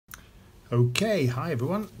Okay, hi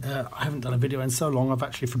everyone. I haven't done a video in so long I've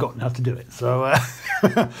actually forgotten how to do it. So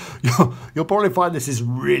you'll probably find this is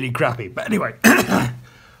really crappy. But anyway,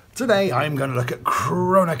 today I'm going to look at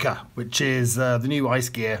Kronecker, which is the new ice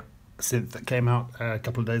gear synth that came out a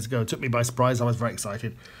couple of days ago. It took me by surprise. I was very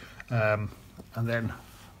excited. And then,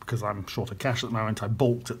 because I'm short of cash at the moment, I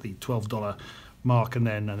balked at the $12 mark and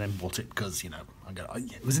then bought it because, you know,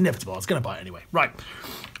 it was inevitable. I was going to buy it anyway. Right,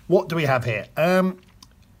 what do we have here?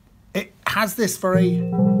 It has this very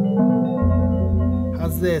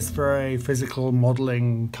physical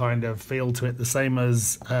modelling kind of feel to it, the same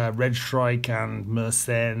as Red Shrike and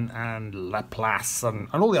Mersenne and Laplace and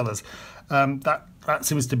all the others. That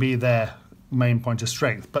seems to be their main point of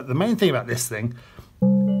strength. But the main thing about this thing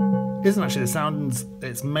isn't actually the sounds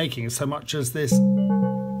it's making so much as this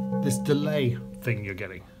delay thing you're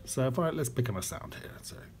getting. So if let's pick on a sound here.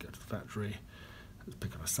 So go to the factory. Let's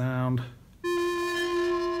pick on a sound.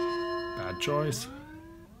 Bad choice.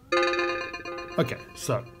 Okay,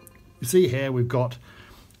 so you see here we've got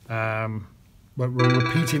we're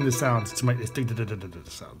repeating the sounds to make this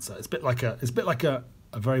sound. So it's a bit like a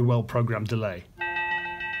very well programmed delay.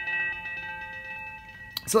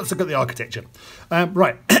 So let's look at the architecture.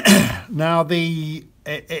 Right now I'm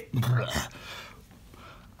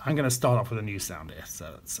going to start off with a new sound here.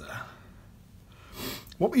 So that's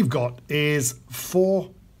what we've got is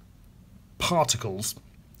 4 particles.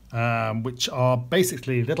 Which are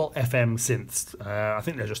basically little FM synths. I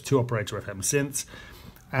think they're just 2-operator FM synths.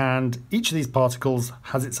 And each of these particles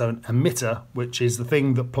has its own emitter, which is the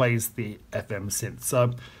thing that plays the FM synth.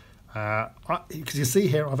 So, because you see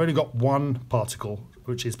here, I've only got one particle,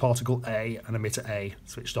 which is particle A and emitter A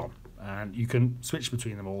switched on. And you can switch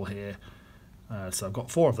between them all here. So I've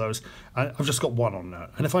got 4 of those. I've just got one on now.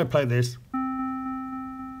 And if I play this,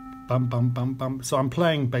 bum, bum, bum, bum. So I'm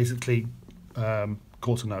playing basically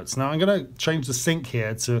quarter notes. Now I'm going to change the sync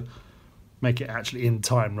here to make it actually in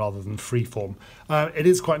time rather than freeform. It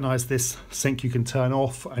is quite nice. This sync you can turn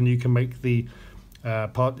off, and you can make the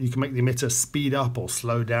emitter speed up or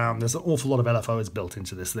slow down. There's an awful lot of LFOs built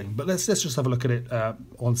into this thing. But let's just have a look at it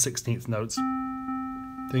on 16th notes.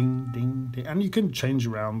 Ding, ding, ding, and you can change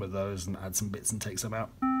around with those and add some bits and take some out.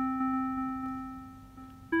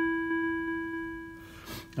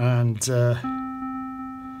 And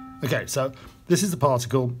okay, so this is the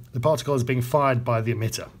particle. The particle is being fired by the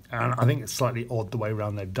emitter, and I think it's slightly odd the way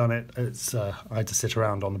around they've done it. It's I had to sit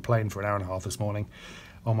around on the plane for an hour and a half this morning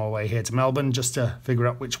on my way here to Melbourne just to figure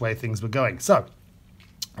out which way things were going. So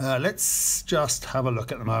let's just have a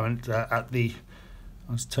look at the moment at the.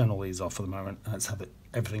 Let's turn all these off for the moment. Let's have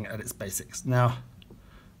everything at its basics. Now,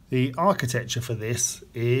 the architecture for this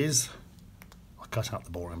is. I'll cut out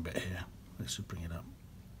the boring bit here. Let's just bring it up.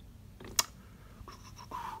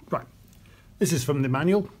 Right, this is from the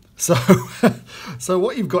manual. So, so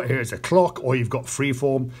what you've got here is a clock, or you've got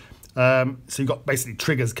freeform. So you've got basically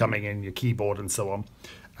triggers coming in your keyboard and so on,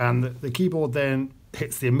 and the keyboard then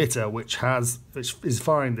hits the emitter, which is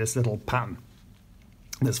firing this little pattern.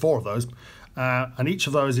 There's 4 of those, and each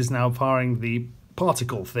of those is now firing the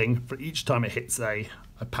particle thing. For each time it hits a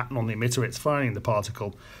pattern on the emitter, it's firing the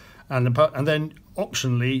particle, and then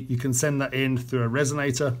optionally you can send that in through a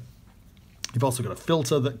resonator. You've also got a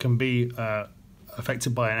filter that can be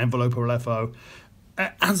affected by an envelope or LFO.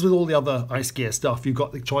 As with all the other ice gear stuff, you've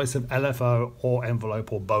got the choice of LFO or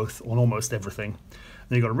envelope or both on almost everything.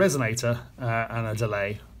 Then you've got a resonator and a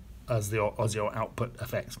delay as your output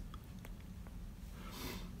effects.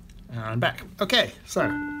 And back. Okay, so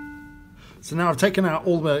now I've taken out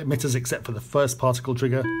all the emitters except for the first particle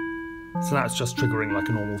trigger. So now it's just triggering like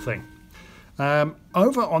a normal thing.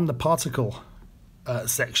 Over on the particle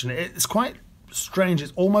section, it's quite strange.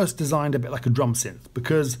 It's almost designed a bit like a drum synth,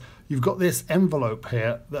 because you've got this envelope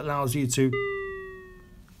here that allows you to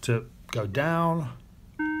go down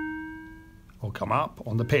or come up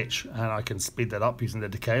on the pitch, and I can speed that up using the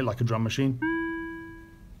decay like a drum machine.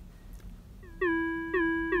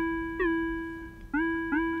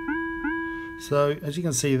 So as you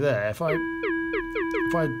can see there, if I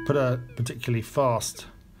put a particularly fast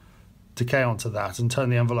decay onto that and turn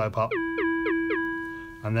the envelope up,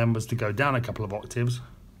 and then was to go down a couple of octaves,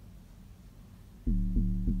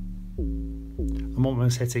 I'm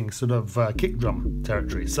almost hitting sort of kick drum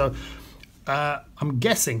territory. So I'm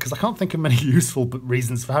guessing, because I can't think of many useful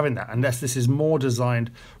reasons for having that, unless this is more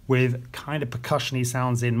designed with kind of percussion-y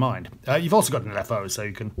sounds in mind. You've also got an LFO, so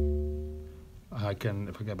you can,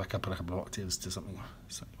 if I go back up a couple of octaves to something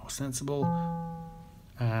more sensible,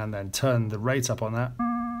 and then turn the rate up on that,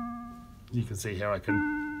 you can see here I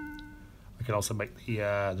can also make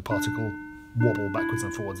the particle wobble backwards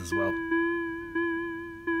and forwards as well.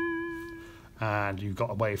 and you've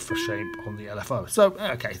got a wave for shape on the LFO. So,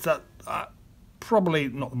 okay, so probably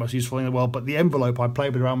not the most useful thing in the world, but the envelope I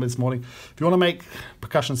played around with this morning, if you want to make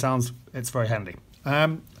percussion sounds, it's very handy.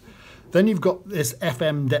 Then you've got this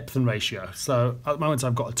FM depth and ratio. So at the moment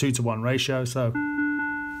I've got a 2-to-1 ratio, so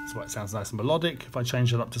that's why it sounds nice and melodic. If I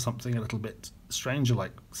change it up to something a little bit stranger,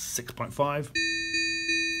 like 6.5,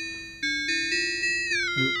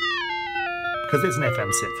 because it's an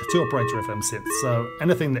FM synth, a 2-operator FM synth, so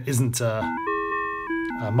anything that isn't a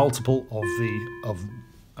multiple of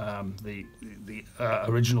the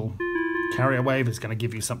original carrier wave is going to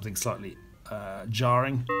give you something slightly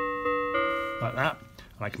jarring, like that.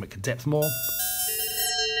 And I can make a depth more,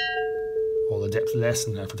 or the depth less,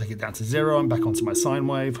 and if I take it down to 0, I'm back onto my sine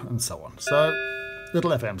wave, and so on. So,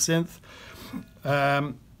 little FM synth.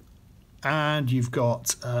 And you've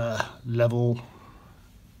got level.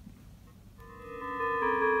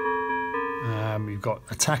 You've got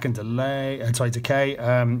attack and delay, decay.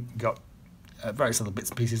 You've got various other bits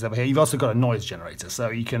and pieces over here. You've also got a noise generator, so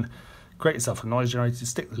you can create yourself a noise generator,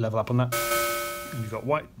 stick the level up on that. And you've got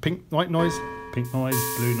white noise, pink noise,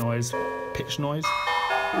 blue noise, pitch noise,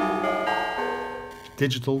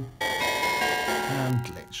 digital, and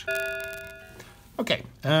glitch. Okay,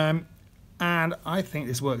 and I think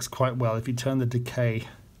this works quite well if you turn the decay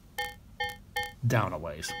down a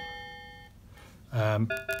ways,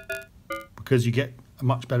 because you get a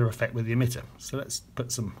much better effect with the emitter. So let's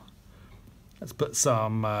put some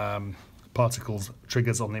particles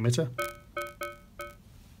triggers on the emitter.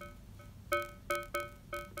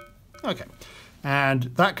 Okay, and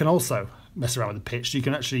that can also mess around with the pitch. You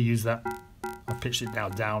can actually use that. I've pitched it now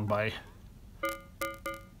down by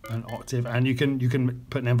an octave, and you can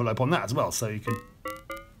put an envelope on that as well. So you can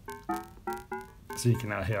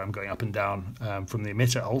now hear I'm going up and down from the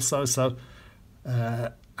emitter also. So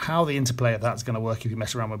how the interplay of that's going to work if you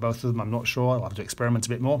mess around with both of them, I'm not sure. I'll have to experiment a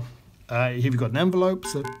bit more. Here you've got an envelope,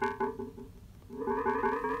 so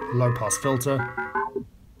low pass filter.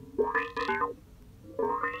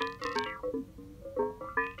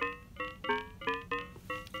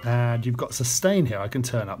 And you've got sustain here I can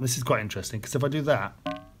turn up. This is quite interesting because if I do that,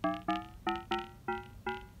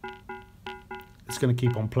 it's going to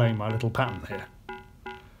keep on playing my little pattern here.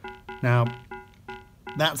 Now,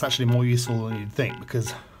 that's actually more useful than you'd think,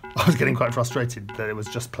 because I was getting quite frustrated that it was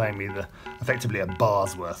just playing me effectively a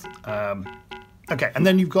bar's worth. Okay, and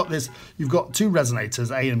then you've got two resonators,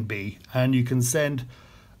 A and B, and you can send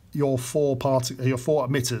your four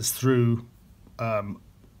emitters through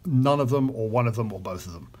none of them, or one of them, or both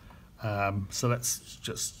of them. So let's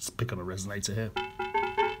just pick on a resonator here.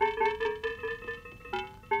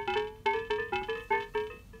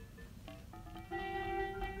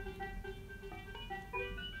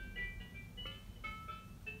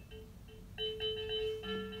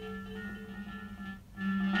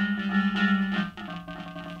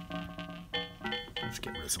 Let's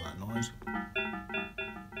get rid of some of that noise.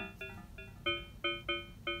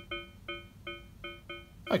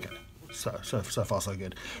 Okay, so far so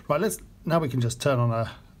good. Right, now we can just turn on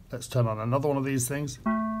another one of these things,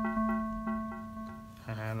 and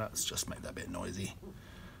let's just make that a bit noisy.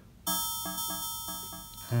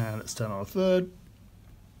 And let's turn on a third,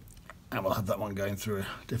 and we'll have that one going through a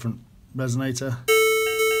different resonator.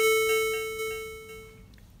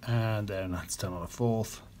 And then let's turn on a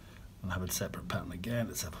fourth and have a separate pattern again.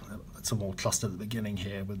 Let's have some more cluster at the beginning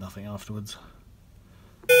here with nothing afterwards.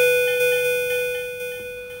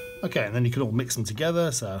 Okay, and then you can all mix them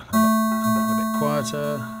together, so have that a bit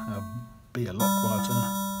quieter, be a lot quieter.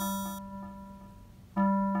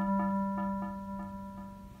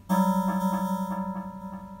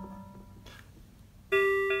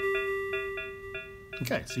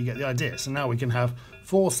 Okay, so you get the idea. So now we can have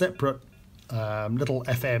 4 separate little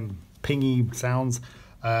FM pingy sounds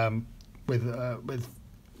with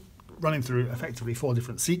running through effectively 4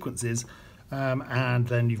 different sequences, and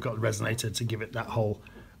then you've got the resonator to give it that whole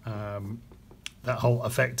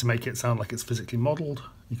effect to make it sound like it's physically modelled.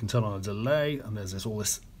 You can turn on a delay, and there's all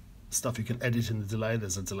this stuff you can edit in the delay.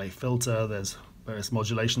 There's a delay filter, there's various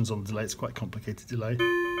modulations on the delay. It's quite a complicated delay.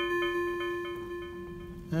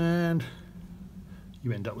 And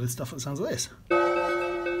you end up with stuff that sounds like this.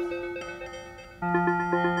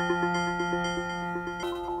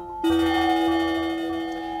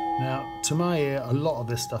 Now, to my ear, a lot of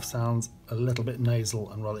this stuff sounds a little bit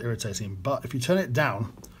nasal and rather irritating, but if you turn it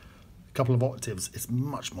down a couple of octaves, it's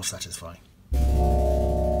much more satisfying.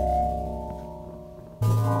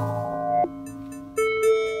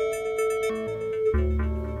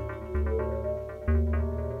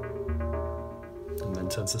 And then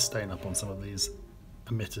turn sustain up on some of these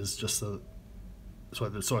emitters just so that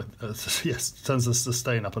Yes, turns the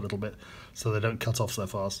sustain up a little bit so they don't cut off so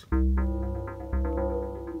fast.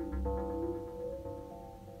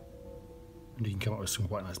 And you can come up with some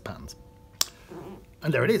quite nice patterns.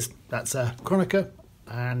 And there it is. That's Kronecker,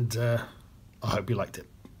 and I hope you liked it.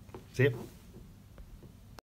 See you.